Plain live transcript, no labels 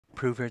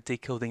Prüfer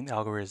decoding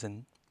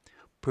algorithm.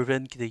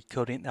 Prüfer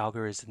decoding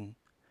algorithm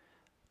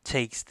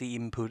takes the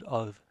input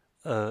of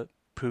a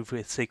proof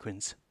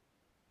sequence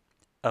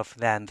of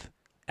length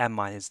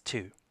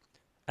n-2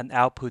 and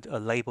output a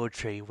label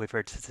tree with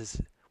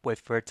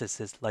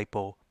vertices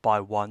labeled by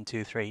 1,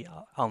 2, 3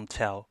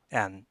 until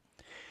n.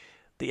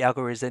 The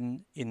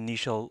algorithm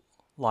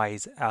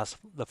initializes as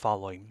the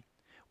following.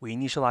 We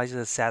initialize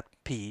the set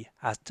P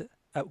as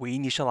we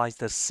initialize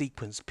the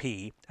sequence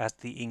P as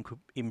the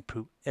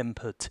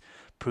input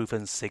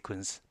proven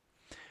sequence.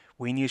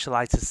 We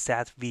initialize the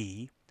set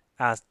V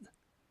as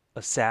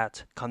a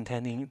set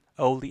containing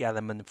all the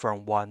elements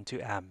from 1 to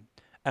m,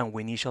 and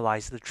we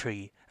initialize the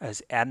tree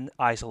as n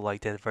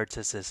isolated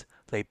vertices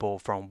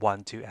labeled from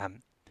 1 to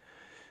m.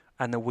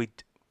 And we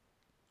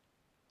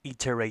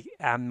iterate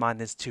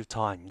n-2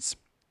 times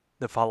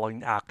the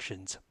following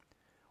actions.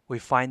 We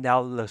find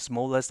out the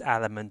smallest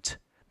element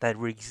that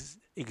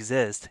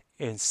exists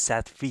in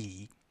set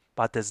V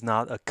but does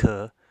not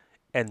occur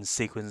in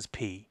sequence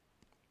P.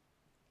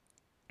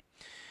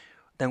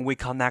 Then we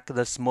connect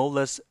the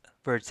smallest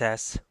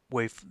vertex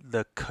with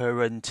the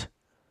current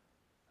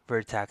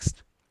vertex.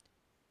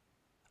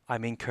 I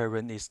mean,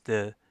 current is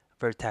the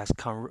vertex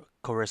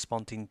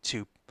corresponding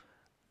to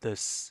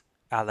this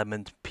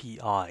element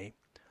Pi.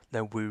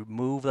 Then we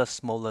remove the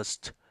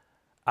smallest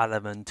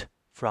element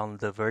from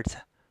the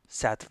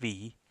set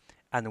V,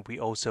 and we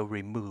also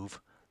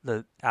remove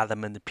the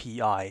element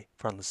Pi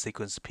from the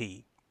sequence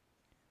P.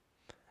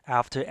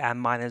 After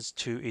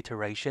n-2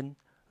 iteration,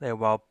 there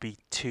will be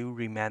 2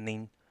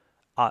 remaining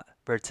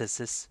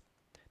vertices.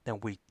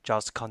 Then we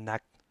just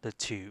connect the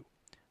 2,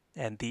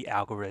 and the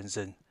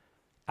algorithm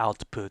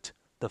output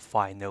the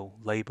final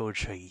label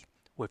tree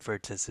with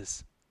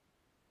vertices.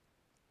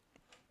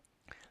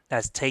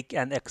 Let's take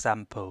an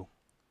example.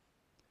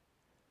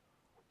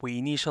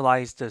 We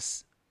initialize the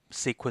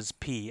sequence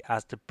P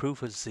as the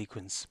proof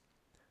sequence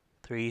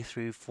 3,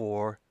 3,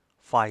 4,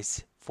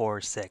 5,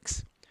 4,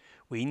 6.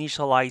 We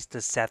initialize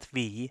the set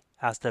V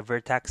as the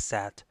vertex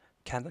set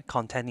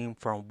containing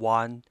from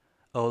 1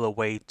 all the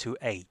way to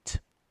 8.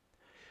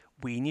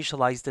 We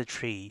initialize the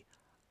tree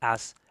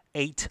as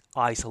 8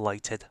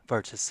 isolated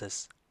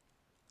vertices.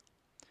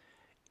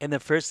 In the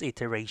first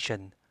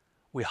iteration,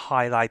 we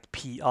highlight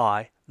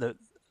Pi, the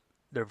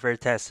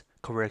vertex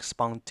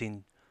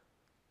corresponding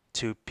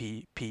to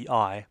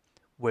Pi,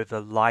 with a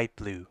light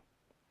blue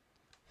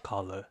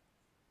color.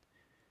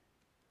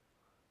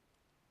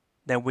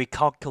 Then we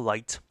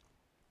calculate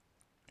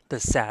the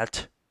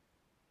set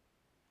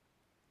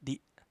the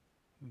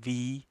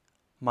V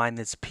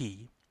minus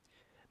P,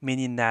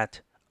 meaning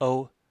that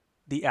all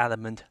the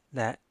element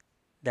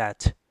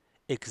that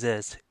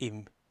exists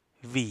in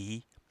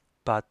V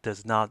but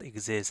does not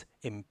exist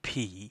in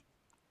P.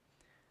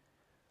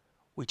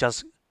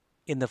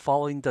 In the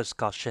following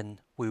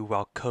discussion, we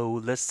will call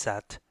this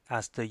set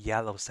as the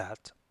yellow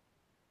set.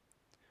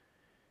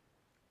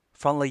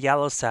 From the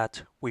yellow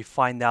set, we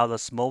find out the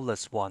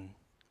smallest one,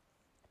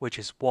 which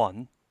is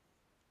 1.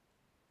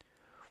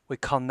 We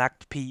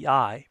connect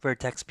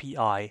vertex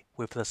Pi,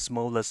 with the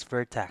smallest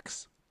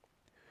vertex.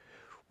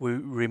 We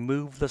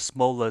remove the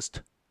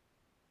smallest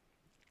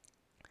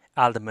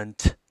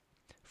element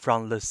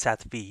from the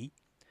set V.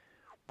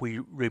 We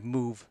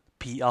remove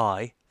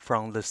Pi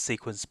from the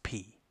sequence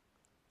P.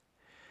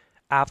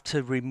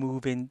 After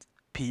removing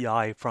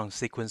Pi from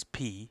sequence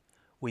P,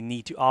 we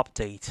need to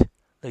update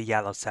the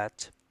yellow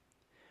set.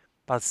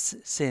 But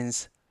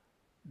since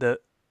the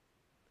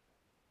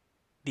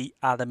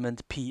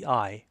element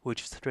Pi,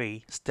 which is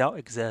 3, still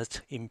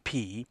exists in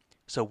P,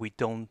 so we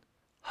don't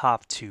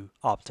have to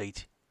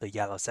update the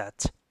yellow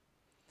set.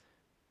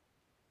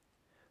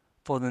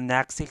 For the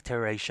next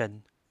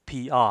iteration,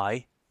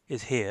 Pi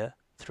is here,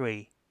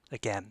 3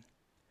 again.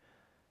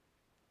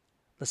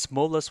 The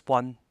smallest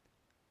one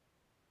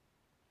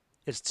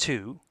is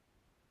 2.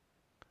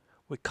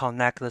 We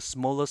connect the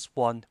smallest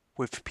one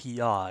with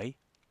Pi.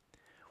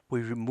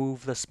 We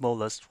remove the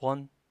smallest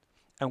one,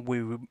 and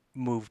we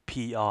remove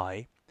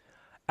Pi.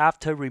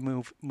 After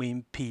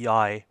removing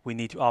Pi, we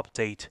need to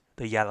update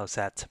the yellow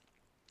set.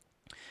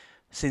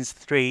 Since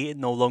 3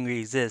 no longer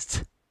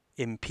exists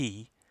in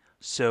P,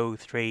 so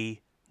 3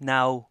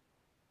 now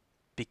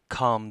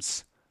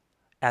becomes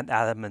an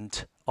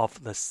element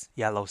of this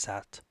yellow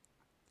set.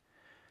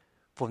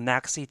 For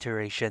next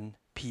iteration,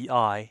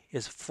 Pi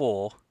is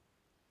 4.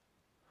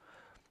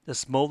 The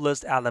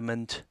smallest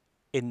element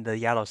in the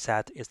yellow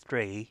set is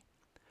 3.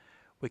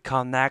 We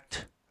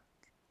connect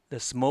the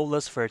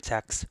smallest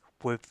vertex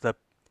with the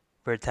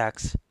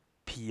vertex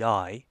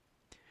Pi.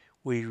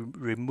 We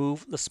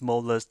remove the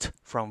smallest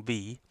from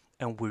V,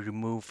 and we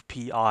remove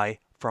Pi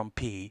from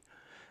P.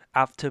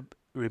 After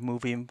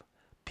removing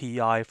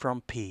Pi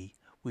from P,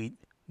 we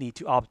need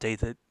to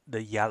update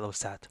the yellow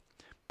set.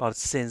 But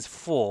since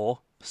 4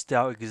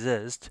 still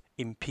exists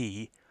in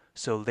P,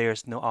 so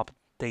there's no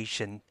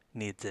updation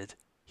needed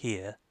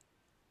here.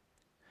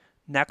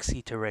 Next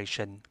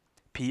iteration,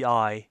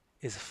 Pi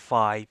is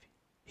 5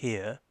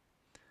 here.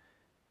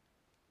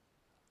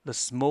 The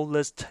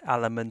smallest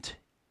element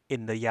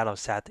in the yellow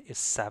set is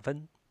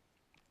 7.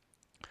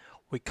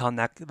 We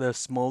connect the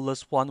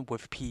smallest one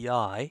with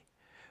pi.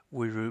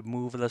 We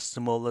remove the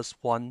smallest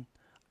one,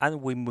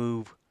 and we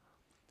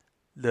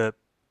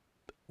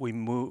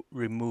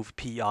remove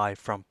pi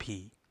from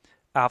p.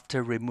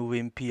 After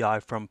removing pi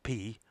from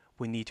p,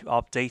 we need to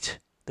update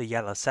the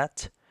yellow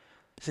set.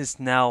 Since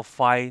now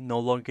 5 no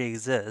longer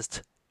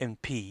exists in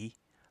p,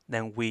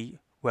 then we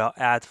will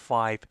add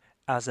 5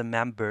 as a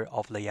member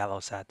of the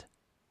yellow set.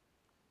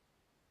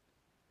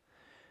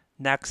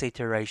 Next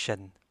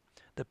iteration,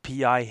 the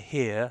pi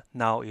here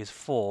now is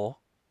 4.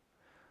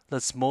 The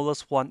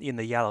smallest one in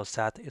the yellow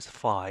set is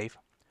 5.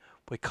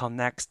 We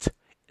connect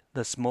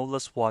the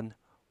smallest one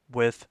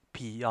with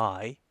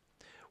pi.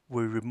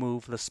 We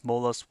remove the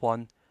smallest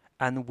one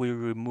and we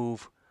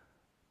remove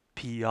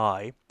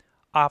pi.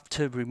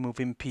 After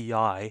removing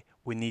pi,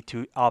 we need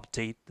to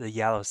update the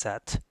yellow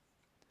set.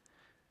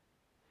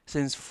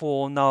 Since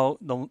 4 now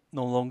no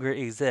longer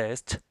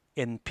exists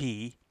in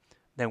P,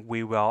 then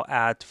we will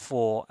add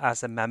 4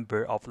 as a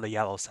member of the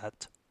yellow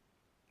set.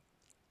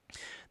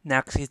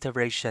 Next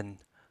iteration,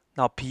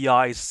 now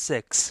pi is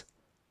 6,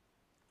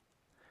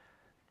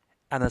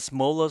 and the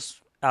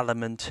smallest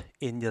element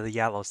in the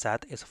yellow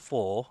set is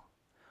 4.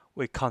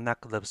 We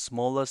connect the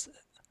smallest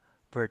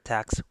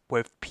vertex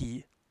with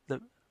the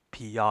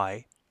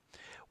pi.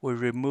 We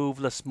remove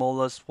the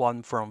smallest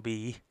one from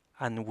V,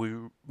 and we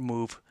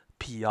remove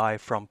pi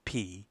from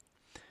P.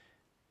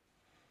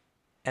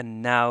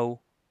 And now,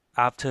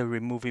 after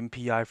removing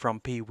pi from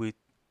P, we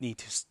need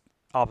to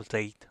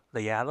update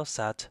the yellow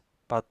set.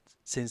 But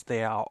since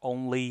there are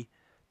only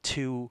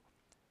 2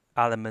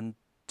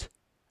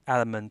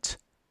 element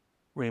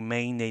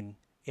remaining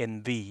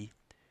in V,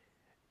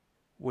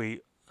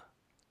 we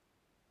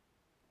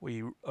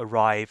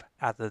arrive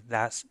at the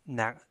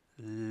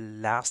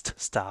last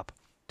step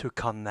to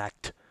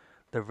connect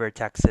the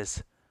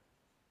vertices,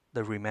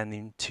 the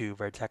remaining 2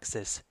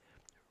 vertices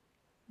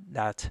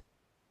that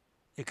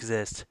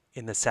exist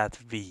in the set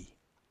V,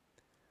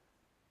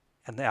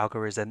 and the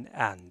algorithm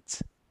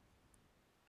ends.